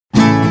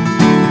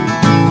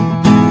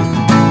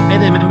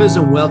there, members,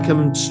 and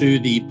welcome to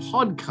the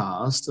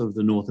podcast of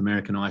the North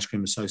American Ice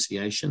Cream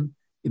Association.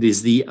 It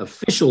is the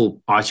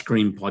official ice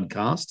cream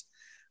podcast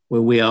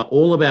where we are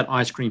all about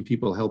ice cream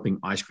people helping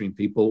ice cream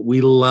people.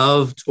 We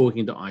love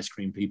talking to ice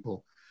cream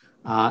people,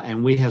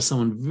 and we have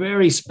someone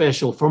very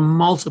special for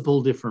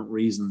multiple different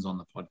reasons on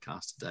the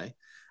podcast today.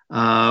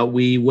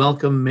 We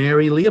welcome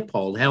Mary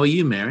Leopold. How are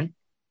you, Mary?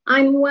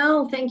 I'm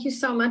well. Thank you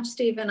so much,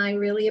 Stephen. I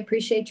really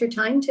appreciate your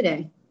time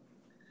today.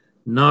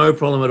 No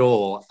problem at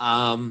all.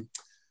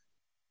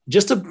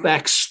 Just a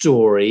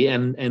backstory,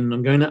 and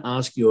I'm going to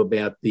ask you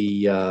about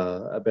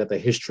the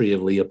history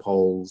of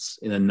Leopold's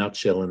in a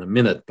nutshell in a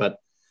minute. But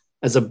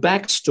as a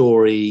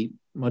backstory,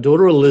 my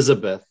daughter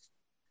Elizabeth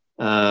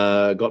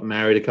got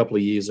married a couple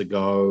of years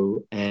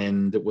ago,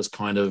 and it was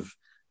kind of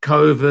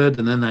COVID,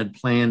 and then they'd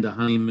planned a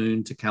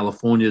honeymoon to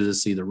California to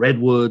see the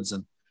redwoods,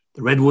 and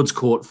the redwoods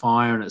caught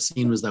fire, and it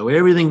seemed as though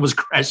everything was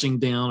crashing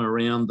down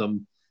around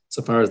them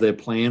so far as their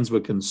plans were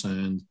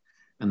concerned.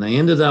 And they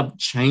ended up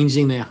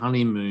changing their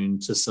honeymoon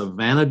to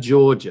Savannah,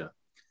 Georgia.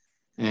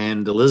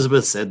 And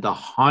Elizabeth said the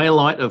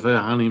highlight of her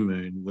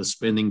honeymoon was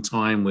spending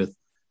time with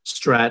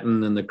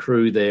Stratton and the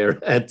crew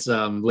there at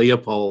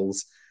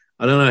Leopold's.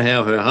 I don't know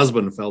how her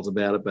husband felt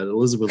about it, but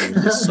Elizabeth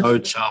was just so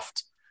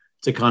chuffed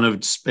to kind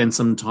of spend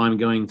some time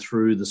going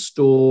through the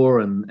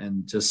store,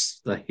 and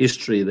just the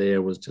history there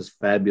was just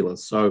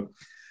fabulous. So do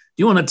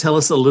you want to tell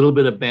us a little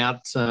bit about,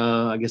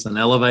 I guess, an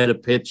elevator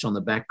pitch on the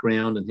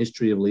background and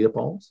history of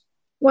Leopold's?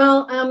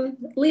 Well,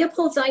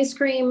 Leopold's Ice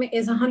Cream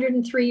is a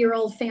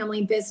 103-year-old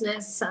family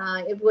business.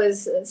 It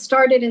was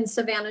started in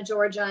Savannah,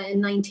 Georgia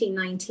in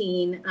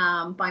 1919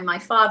 by my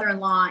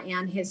father-in-law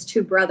and his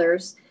two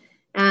brothers.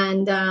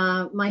 And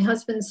my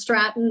husband,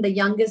 Stratton, the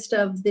youngest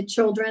of the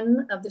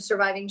children, of the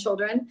surviving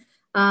children,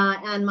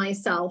 and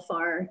myself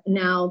are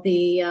now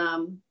the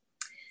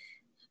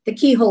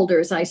key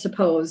holders, I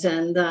suppose,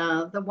 and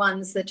the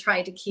ones that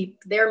try to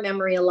keep their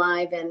memory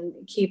alive and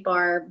keep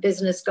our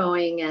business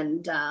going,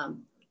 and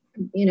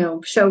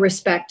show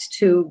respect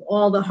to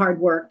all the hard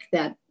work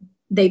that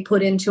they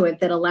put into it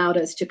that allowed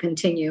us to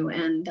continue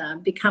and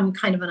become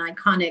kind of an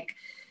iconic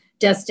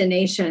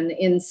destination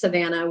in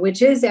Savannah,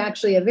 which is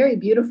actually a very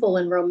beautiful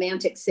and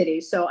romantic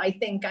city. So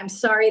I'm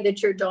sorry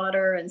that your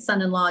daughter and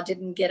son-in-law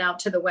didn't get out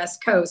to the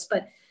West Coast,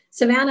 but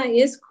Savannah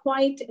is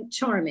quite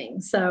charming.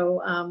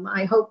 So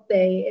I hope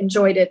they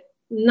enjoyed it,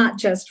 not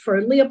just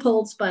for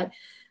Leopold's, but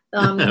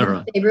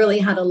Right. They really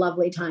had a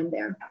lovely time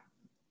there.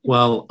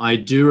 Well, I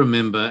do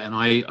remember, and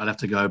I'd have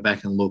to go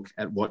back and look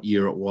at what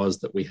year it was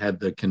that we had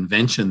the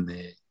convention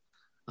there.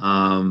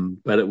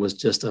 But it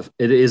was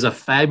it is a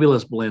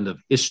fabulous blend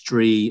of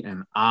history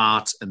and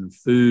art and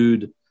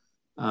food.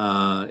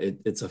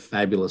 It's a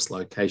fabulous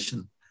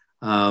location.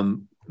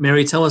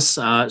 Mary, tell us,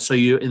 so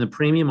you're in the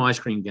premium ice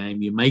cream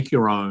game, you make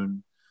your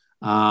own.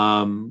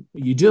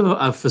 You do have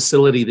a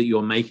facility that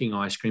you're making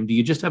ice cream. Do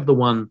you just have the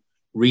one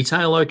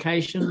retail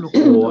location?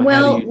 Or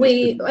well,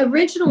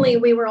 originally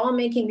we were all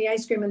making the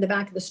ice cream in the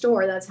back of the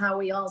store. That's how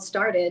we all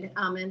started.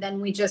 And then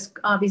we just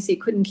obviously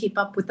couldn't keep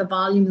up with the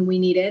volume we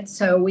needed.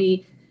 So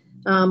we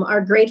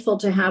are grateful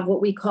to have what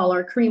we call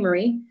our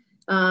creamery,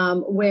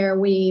 where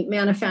we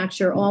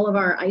manufacture all of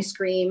our ice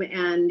cream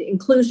and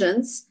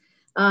inclusions.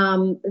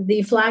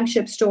 The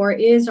flagship store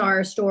is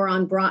our store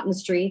on Broughton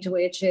Street,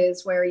 which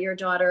is where your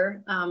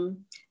daughter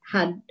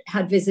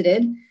had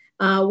visited.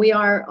 We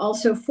are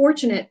also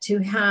fortunate to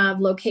have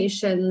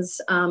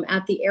locations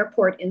at the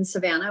airport in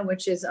Savannah,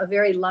 which is a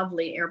very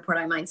lovely airport,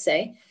 I might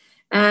say.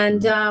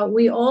 And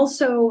we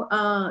also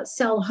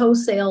sell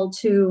wholesale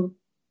to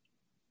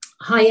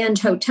high-end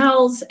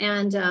hotels,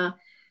 and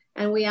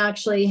we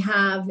actually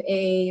have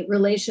a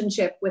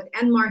relationship with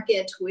End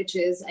Market, which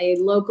is a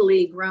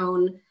locally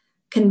grown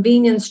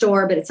convenience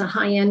store, but it's a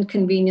high-end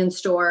convenience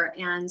store.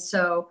 And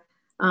so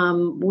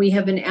we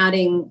have been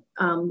adding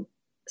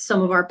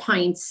some of our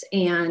pints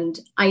and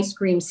ice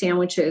cream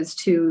sandwiches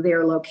to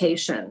their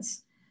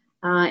locations.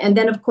 And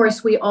then, of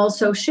course, we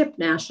also ship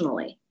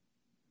nationally.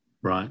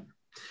 Right.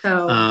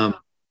 So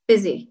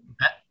busy.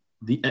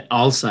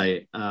 I'll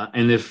say,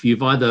 and if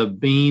you've either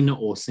been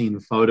or seen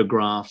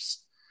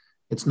photographs,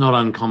 it's not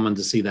uncommon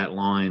to see that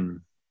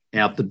line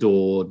out the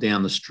door,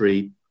 down the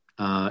street.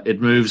 It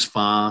moves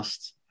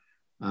fast.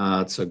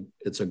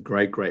 It's a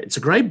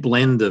great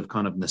blend of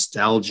kind of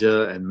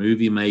nostalgia and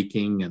movie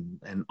making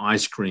and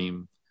ice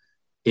cream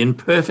in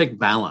perfect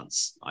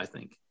balance, I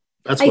think.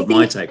 That's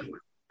my take.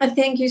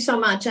 Thank you so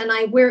much.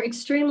 And we're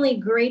extremely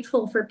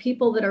grateful for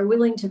people that are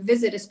willing to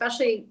visit,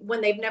 especially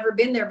when they've never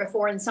been there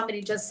before. And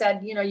somebody just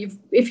said,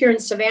 if you're in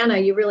Savannah,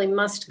 you really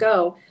must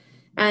go.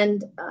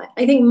 And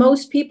I think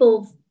most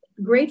people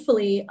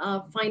gratefully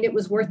find it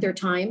was worth their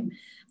time.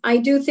 I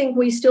do think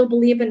we still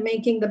believe in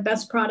making the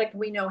best product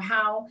we know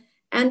how.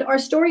 And our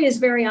story is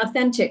very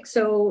authentic.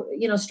 So,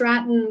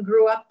 Stratton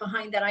grew up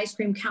behind that ice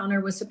cream counter,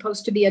 was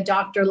supposed to be a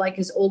doctor like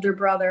his older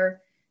brother,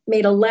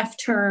 made a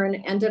left turn,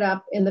 ended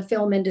up in the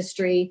film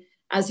industry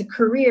as a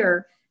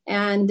career.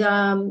 And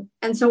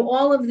so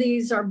all of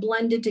these are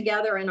blended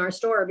together in our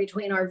store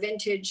between our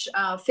vintage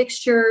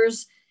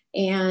fixtures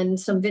and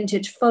some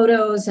vintage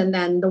photos, and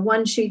then the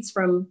one sheets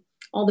from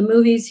all the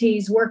movies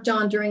he's worked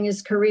on during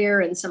his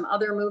career and some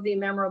other movie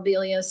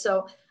memorabilia.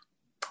 So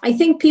I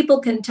think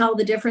people can tell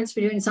the difference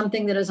between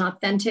something that is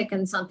authentic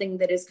and something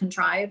that is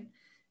contrived.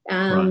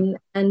 Right.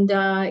 And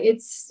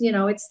it's,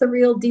 it's the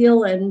real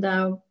deal.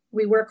 And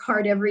we work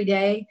hard every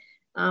day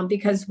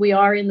because we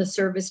are in the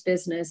service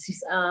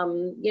business.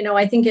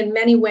 I think in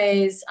many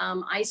ways,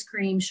 ice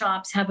cream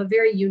shops have a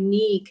very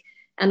unique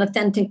and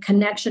authentic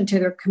connection to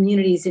their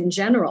communities in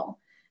general.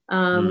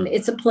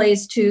 It's a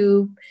place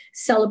to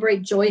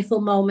celebrate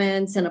joyful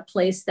moments and a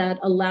place that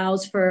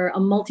allows for a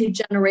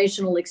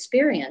multi-generational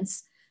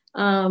experience.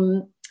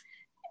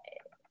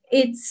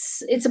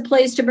 It's a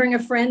place to bring a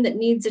friend that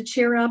needs a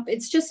cheer up.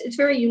 It's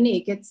very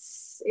unique.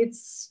 It's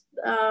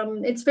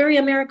very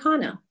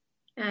Americana,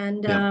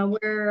 and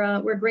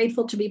we're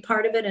grateful to be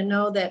part of it and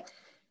know that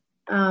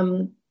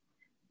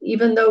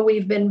even though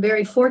we've been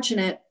very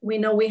fortunate, we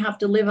know we have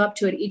to live up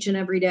to it each and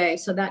every day.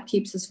 So that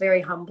keeps us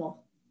very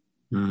humble.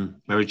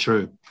 Very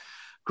true.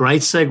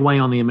 Great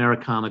segue on the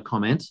Americana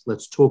comment.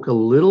 Let's talk a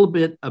little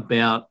bit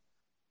about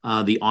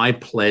the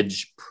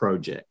iPledge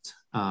project.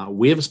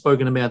 We have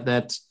spoken about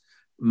that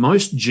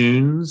most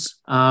Junes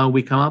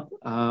we come up.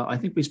 I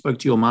think we spoke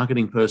to your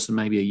marketing person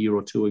maybe a year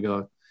or two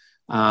ago.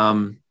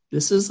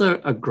 This is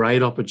a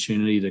great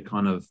opportunity to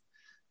kind of,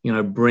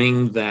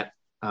 bring that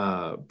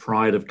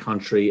pride of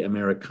country,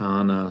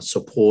 Americana,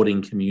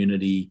 supporting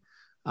community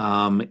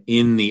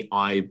in the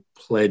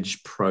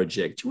iPledge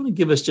project. Do you want to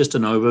give us just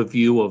an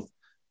overview of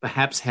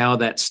perhaps how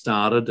that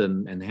started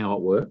and how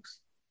it works?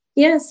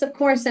 Yes, of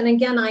course. And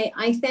again,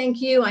 I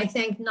thank you. I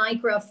thank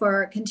NICRA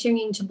for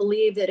continuing to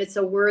believe that it's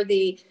a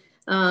worthy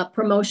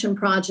promotion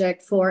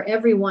project for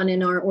everyone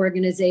in our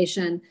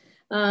organization.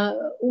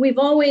 We've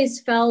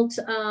always felt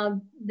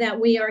that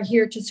we are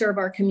here to serve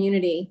our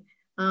community.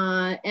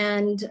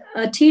 And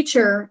a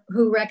teacher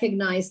who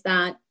recognized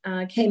that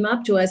came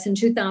up to us in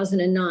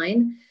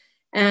 2009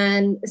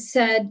 and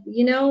said,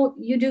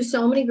 you do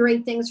so many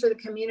great things for the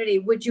community.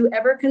 Would you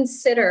ever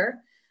consider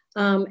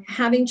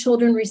having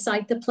children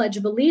recite the Pledge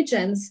of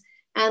Allegiance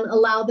and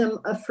allow them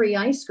a free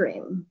ice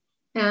cream?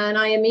 And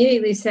I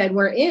immediately said,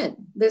 we're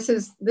in. This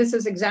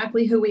is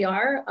exactly who we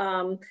are.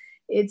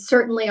 It's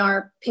certainly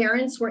our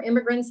parents were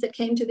immigrants that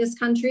came to this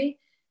country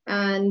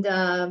and,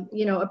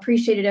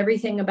 appreciated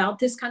everything about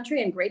this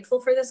country and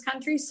grateful for this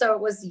country. So it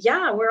was,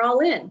 we're all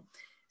in.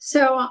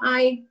 So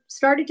I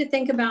started to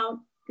think about,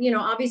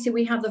 obviously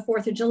we have the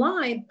 4th of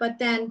July, but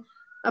then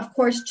of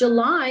course,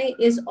 July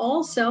is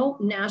also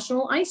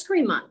National Ice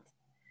Cream Month.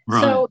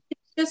 Right. So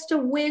it's just a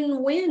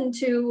win-win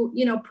to,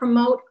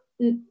 promote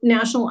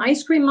National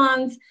Ice Cream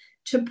Month,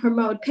 to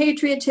promote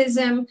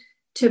patriotism,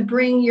 to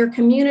bring your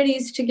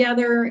communities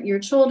together, your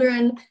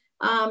children.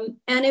 And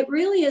it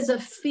really is a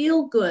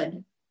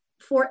feel-good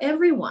for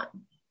everyone.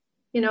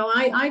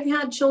 I've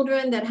had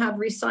children that have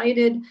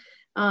recited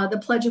the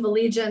Pledge of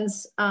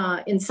Allegiance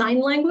in sign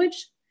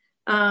language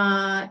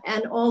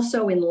and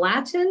also in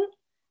Latin.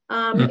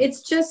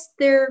 It's just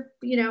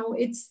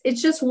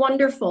it's just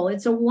wonderful.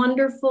 It's a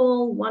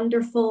wonderful,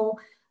 wonderful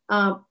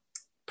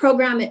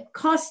program. It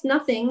costs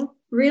nothing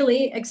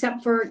really,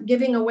 except for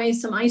giving away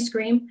some ice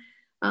cream.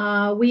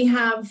 We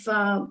have,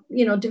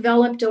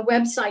 developed a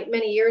website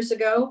many years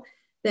ago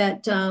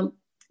that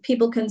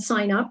people can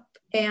sign up,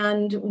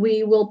 and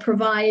we will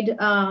provide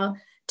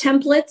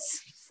templates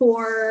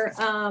for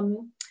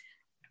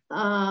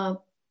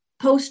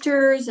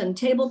posters and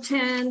table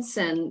tents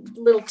and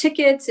little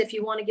tickets if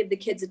you want to give the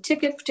kids a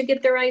ticket to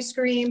get their ice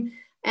cream,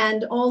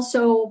 and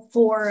also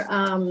for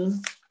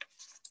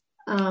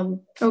the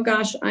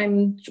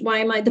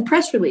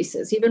press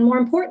releases, even more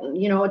important,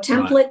 a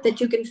template that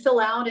you can fill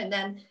out and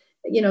then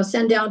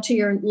send out to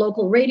your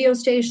local radio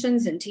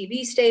stations and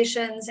TV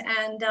stations.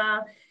 And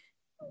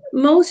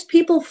most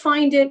people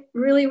find it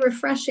really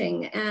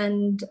refreshing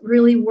and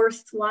really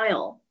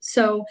worthwhile.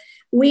 So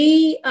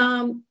we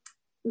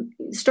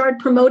start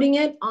promoting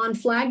it on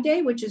Flag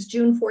Day, which is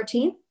June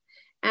 14th.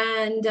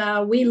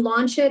 And we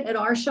launch it at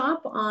our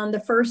shop on the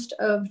 1st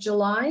of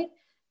July.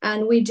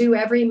 And we do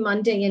every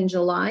Monday in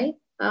July.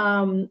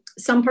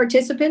 Some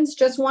participants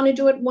just want to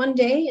do it one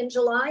day in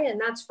July, and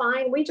that's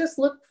fine. We just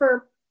look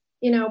for,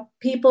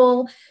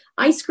 people,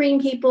 ice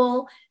cream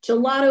people,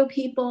 gelato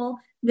people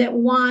that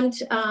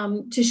want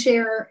to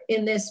share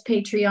in this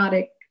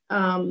patriotic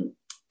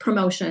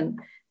promotion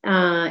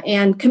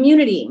and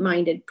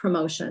community-minded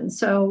promotion.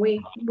 So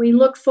we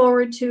look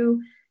forward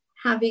to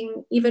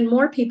having even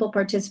more people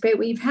participate.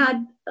 We've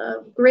had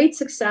great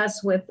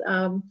success with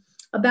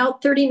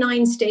about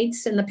 39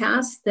 states in the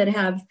past that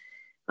have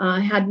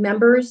had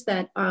members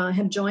that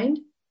have joined.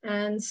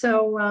 And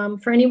so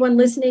for anyone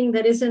listening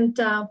that isn't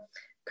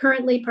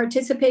currently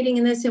participating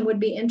in this and would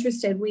be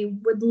interested, we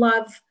would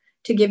love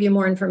to give you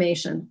more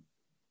information.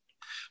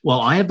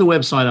 Well, I have the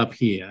website up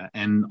here,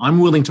 and I'm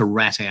willing to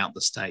rat out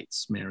the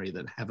states, Mary,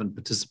 that haven't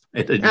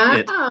participated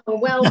yet. Oh,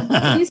 well,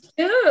 please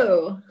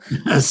do.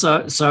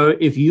 So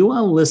if you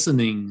are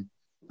listening,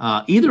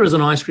 either as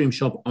an ice cream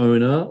shop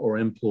owner or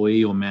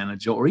employee or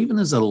manager, or even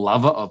as a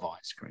lover of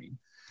ice cream,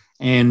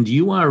 and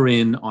you are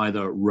in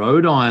either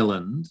Rhode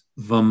Island,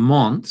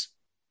 Vermont,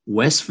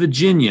 West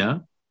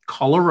Virginia,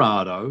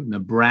 Colorado,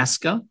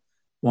 Nebraska,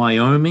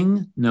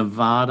 Wyoming,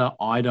 Nevada,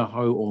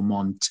 Idaho, or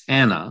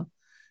Montana,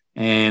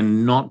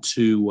 and not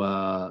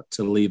to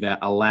leave out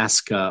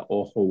Alaska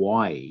or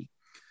Hawaii.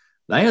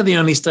 They are the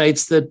only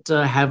states that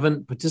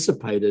haven't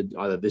participated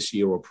either this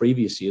year or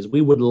previous years.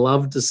 We would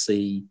love to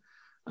see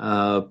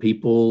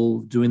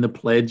people doing the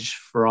pledge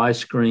for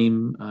ice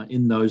cream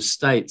in those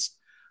states.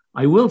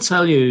 I will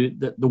tell you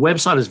that the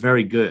website is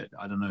very good.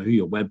 I don't know who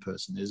your web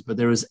person is, but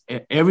there is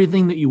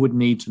everything that you would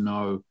need to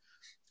know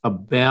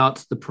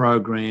about the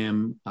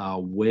program,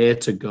 where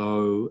to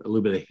go, a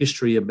little bit of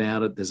history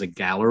about it. There's a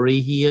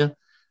gallery here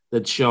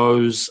that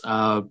shows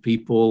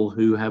people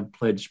who have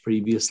pledged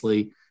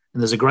previously.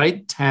 And there's a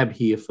great tab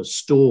here for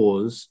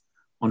stores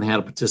on how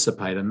to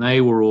participate. And they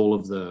were all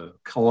of the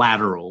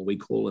collateral, we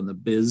call in the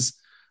biz,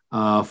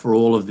 for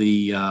all of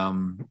the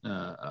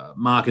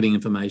marketing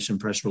information,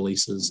 press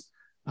releases.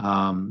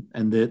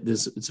 And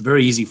it's a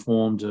very easy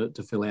form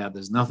to fill out.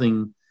 There's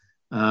nothing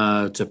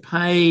to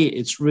pay.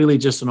 It's really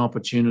just an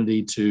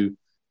opportunity to,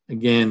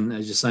 again,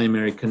 as you say,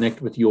 Mary,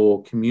 connect with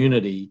your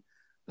community.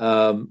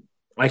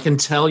 I can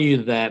tell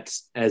you that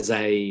as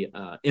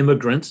a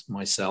immigrant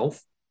myself,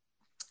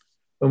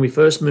 when we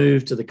first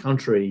moved to the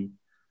country,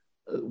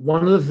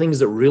 one of the things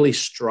that really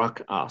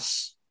struck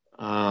us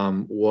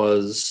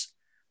was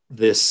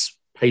this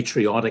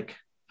patriotic,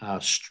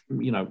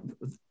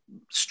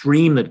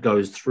 stream that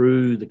goes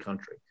through the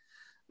country.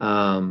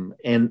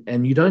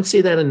 And you don't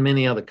see that in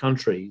many other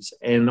countries.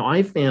 And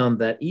I found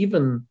that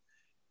even,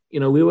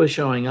 we were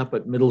showing up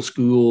at middle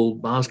school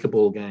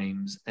basketball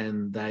games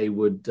and they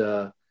would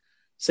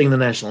sing the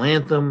national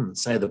anthem and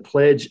say the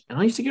pledge. And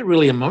I used to get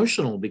really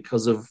emotional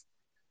because of,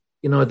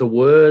 the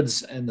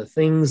words and the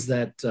things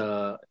that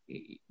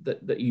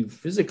you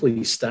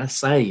physically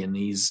say in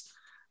these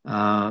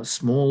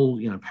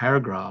small,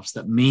 paragraphs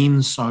that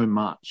mean so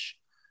much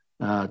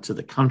to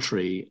the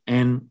country.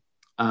 And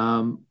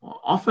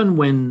often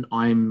when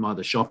I'm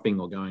either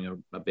shopping or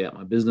going about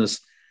my business,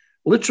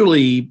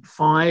 literally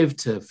 5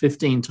 to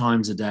 15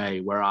 times a day,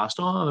 we're asked,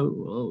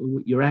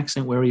 well, your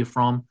accent, where are you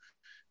from?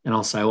 And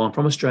I'll say, well, I'm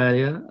from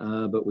Australia,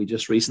 but we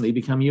just recently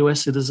become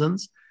US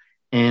citizens.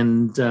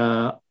 And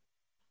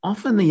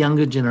often the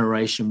younger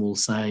generation will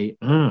say,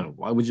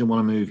 why would you want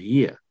to move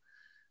here?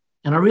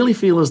 And I really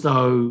feel as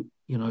though,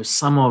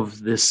 some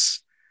of this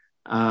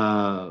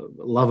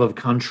love of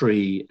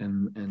country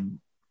and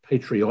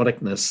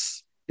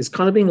patrioticness is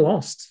kind of being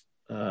lost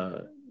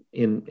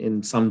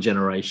in some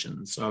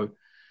generations. So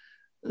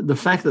the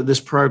fact that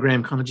this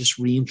program kind of just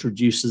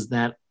reintroduces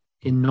that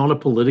in not a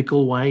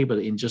political way, but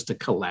in just a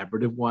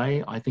collaborative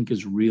way, I think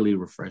is really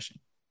refreshing.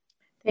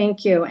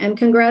 Thank you. And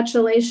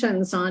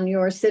congratulations on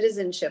your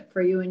citizenship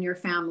for you and your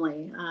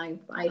family.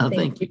 I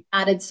think you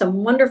added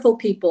some wonderful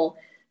people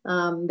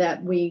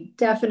that we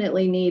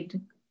definitely need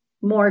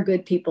more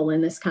good people in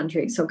this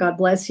country. So God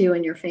bless you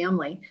and your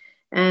family.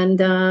 And,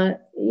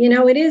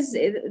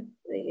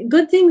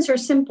 good things are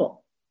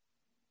simple.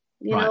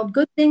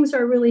 Good things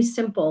are really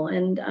simple.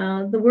 And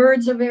the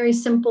words are very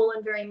simple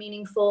and very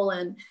meaningful.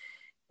 And,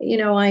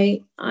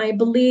 I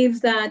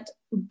believe that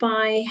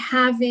by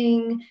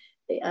having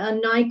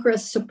NICRA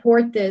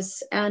support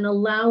this and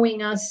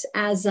allowing us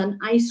as an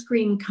ice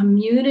cream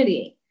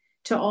community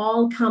to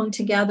all come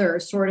together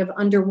sort of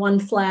under one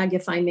flag,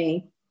 if I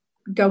may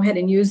go ahead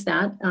and use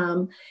that.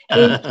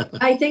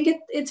 I think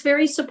it's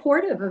very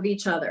supportive of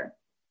each other.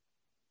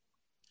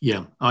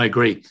 Yeah, I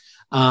agree.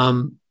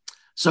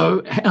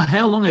 So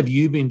how long have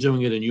you been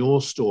doing it in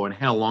your store, and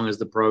how long has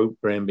the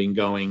program been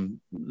going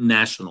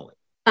nationally?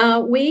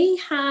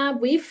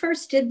 We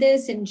first did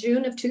this in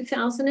June of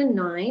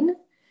 2009.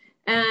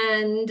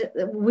 And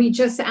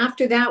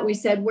after that, we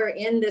said, we're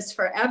in this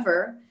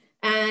forever.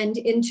 And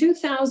in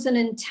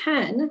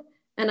 2010,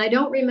 and I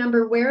don't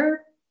remember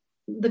where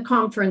the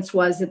conference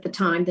was at the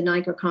time, the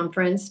NICRA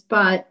conference,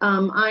 but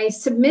I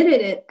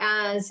submitted it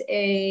as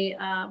a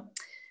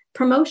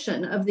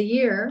promotion of the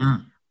year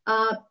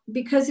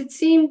because it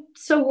seemed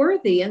so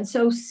worthy and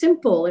so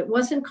simple. It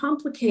wasn't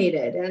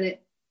complicated. And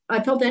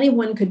I felt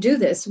anyone could do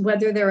this,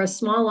 whether they're a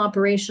small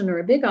operation or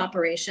a big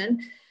operation.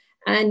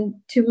 And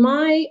to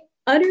my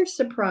utter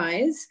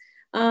surprise,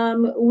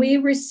 we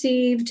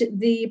received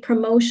the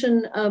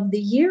Promotion of the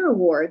Year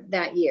award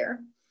that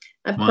year.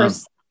 Of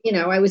course,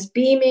 I was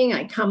beaming.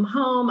 I come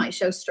home. I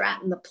show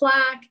Stratton the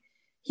plaque.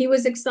 He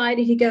was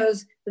excited. He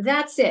goes,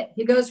 that's it.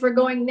 He goes, we're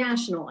going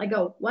national. I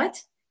go,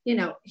 what? He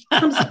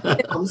comes to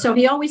film. So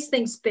he always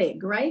thinks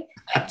big, right?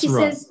 He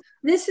says,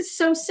 this is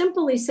so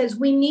simple. He says,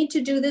 we need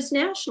to do this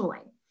nationally.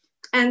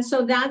 And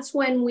so that's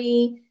when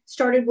we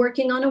started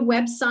working on a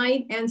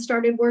website and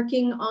started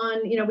working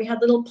on, we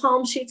had little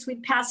palm sheets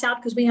we'd pass out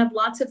because we have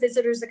lots of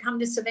visitors that come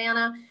to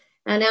Savannah,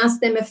 and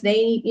ask them if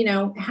they,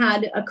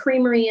 had a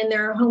creamery in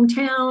their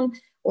hometown,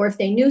 or if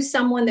they knew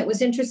someone that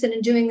was interested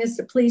in doing this,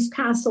 to please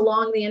pass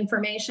along the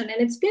information.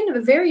 And it's been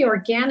a very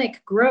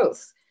organic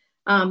growth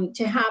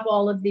to have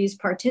all of these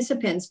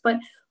participants. But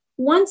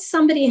once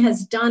somebody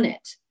has done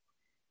it,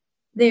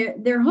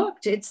 they're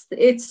hooked.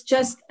 It's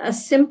just a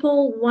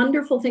simple,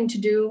 wonderful thing to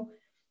do.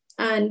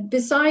 And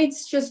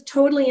besides just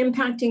totally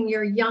impacting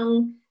your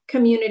young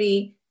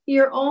community,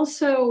 you're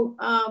also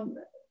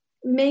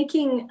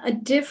making a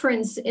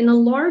difference in a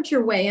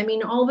larger way. I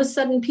mean, all of a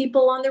sudden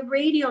people on the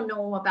radio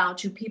know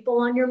about you, people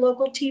on your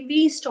local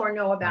TV store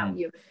know about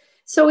you.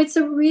 So it's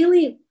a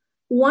really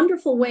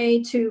wonderful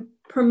way to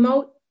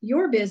promote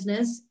your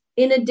business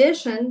in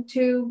addition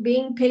to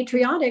being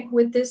patriotic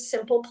with this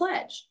simple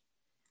pledge.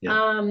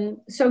 Yeah.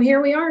 So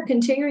here we are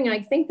continuing. I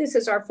think this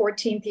is our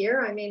 14th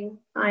year. I mean,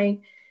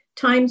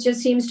 time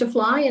just seems to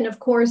fly. And of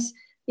course,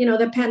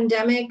 the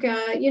pandemic,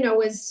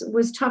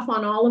 was tough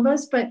on all of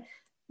us, but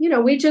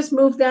we just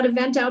moved that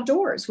event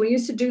outdoors. We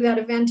used to do that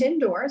event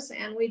indoors,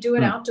 and we do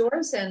it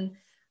outdoors, and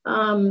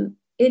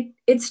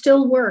it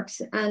still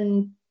works,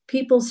 and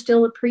people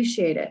still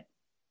appreciate it.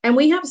 And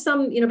we have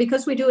some,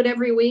 because we do it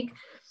every week,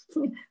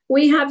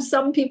 we have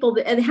some people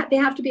that they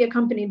have to be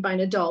accompanied by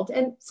an adult,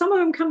 and some of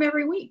them come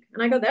every week.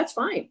 And I go, that's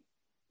fine.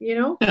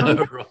 Come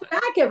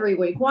back every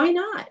week. Why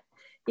not?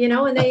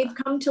 And they've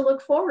come to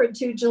look forward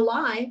to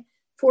July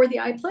for the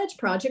iPledge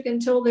project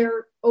until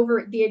they're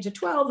over the age of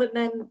 12, and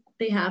then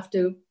they have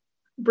to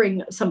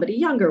bring somebody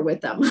younger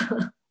with them.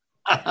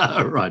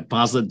 Right.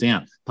 Pass it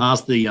down.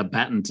 Pass the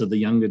baton to the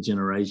younger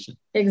generation.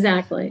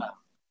 Exactly.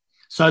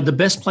 So the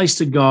best place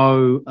to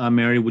go,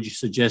 Mary, would you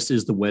suggest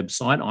is the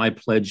website,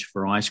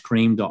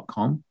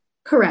 ipledgeforicecream.com?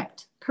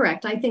 Correct.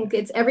 I think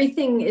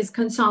everything is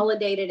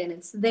consolidated and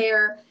it's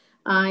there.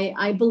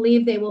 I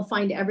believe they will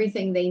find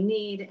everything they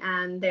need.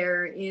 And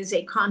there is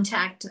a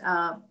contact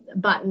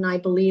button, I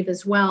believe,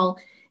 as well.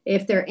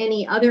 If there are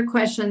any other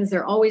questions,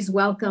 they're always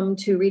welcome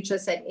to reach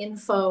us at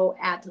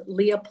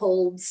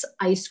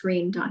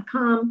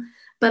info@leopoldsicecream.com.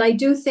 But I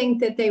do think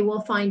that they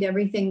will find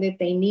everything that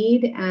they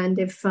need. And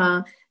if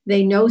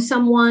they know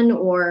someone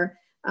or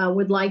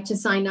would like to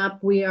sign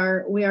up, we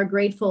are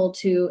grateful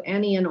to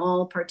any and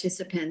all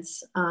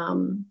participants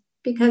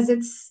because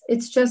it's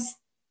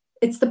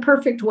the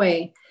perfect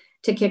way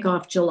to kick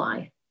off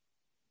July.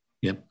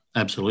 Yep,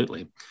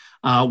 absolutely.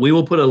 We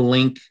will put a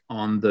link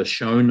on the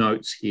show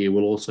notes here.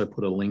 We'll also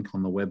put a link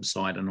on the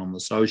website and on the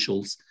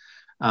socials.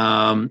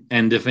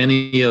 And if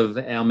any of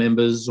our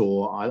members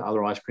or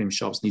other ice cream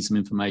shops need some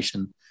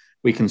information,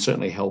 we can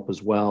certainly help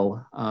as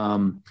well.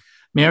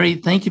 Mary,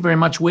 thank you very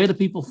much. Where do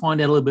people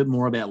find out a little bit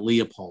more about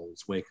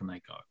Leopold's? Where can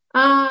they go?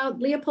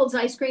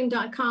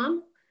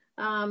 Leopold'sIceCream.com,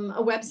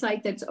 a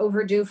website that's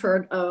overdue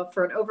for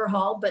an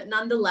overhaul, but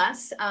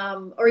nonetheless,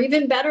 or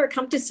even better,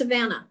 come to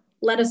Savannah.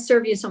 Let us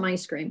serve you some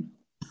ice cream.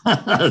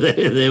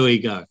 There we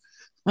go.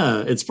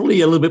 It's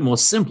probably a little bit more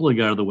simple to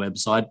go to the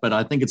website, but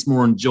I think it's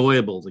more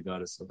enjoyable to go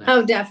to Savannah.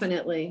 Oh,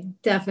 definitely.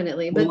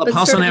 Well,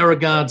 pass on our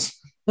regards.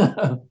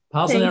 Pass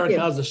on our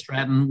regards to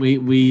Stratton.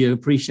 We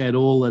appreciate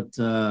all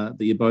that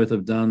you both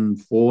have done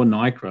for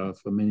NICRA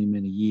for many,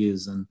 many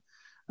years. And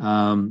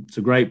it's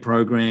a great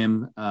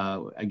program.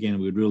 Again,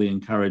 we would really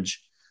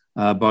encourage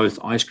both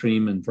ice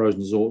cream and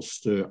frozen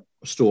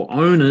store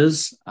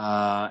owners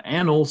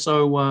and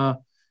also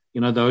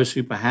those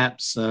who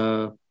perhaps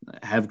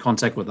have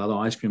contact with other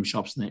ice cream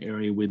shops in the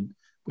area. We'd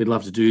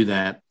love to do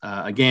that.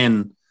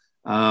 Again,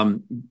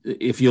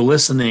 if you're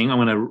listening, I'm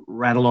going to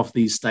rattle off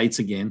these states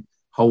again: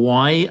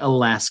 Hawaii,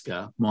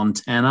 Alaska,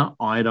 Montana,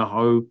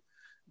 Idaho,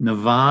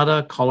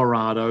 Nevada,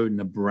 Colorado,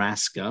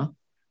 Nebraska,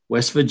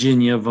 West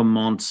Virginia,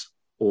 Vermont,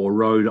 or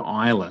Rhode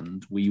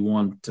Island. We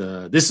want,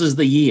 this is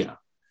the year.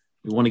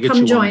 We want to get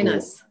you on board. Come join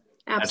us.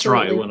 Absolutely. That's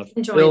right. We want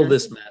to fill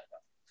this map.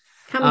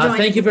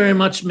 Thank you very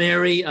much,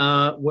 Mary.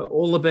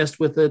 All the best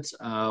with it.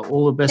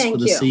 All the best for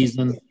the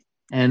season.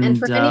 And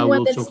for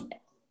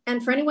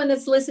anyone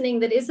that's listening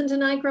that isn't a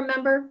NICRA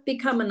member,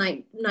 become a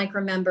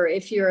NICRA member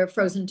if you're a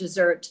frozen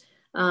dessert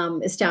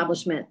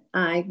establishment.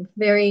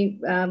 Very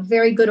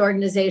good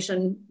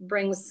organization,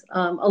 brings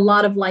a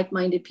lot of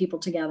like-minded people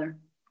together.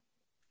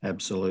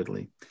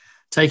 Absolutely.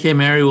 Take care,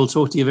 Mary. We'll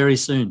talk to you very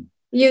soon.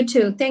 You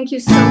too. Thank you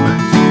so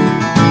much.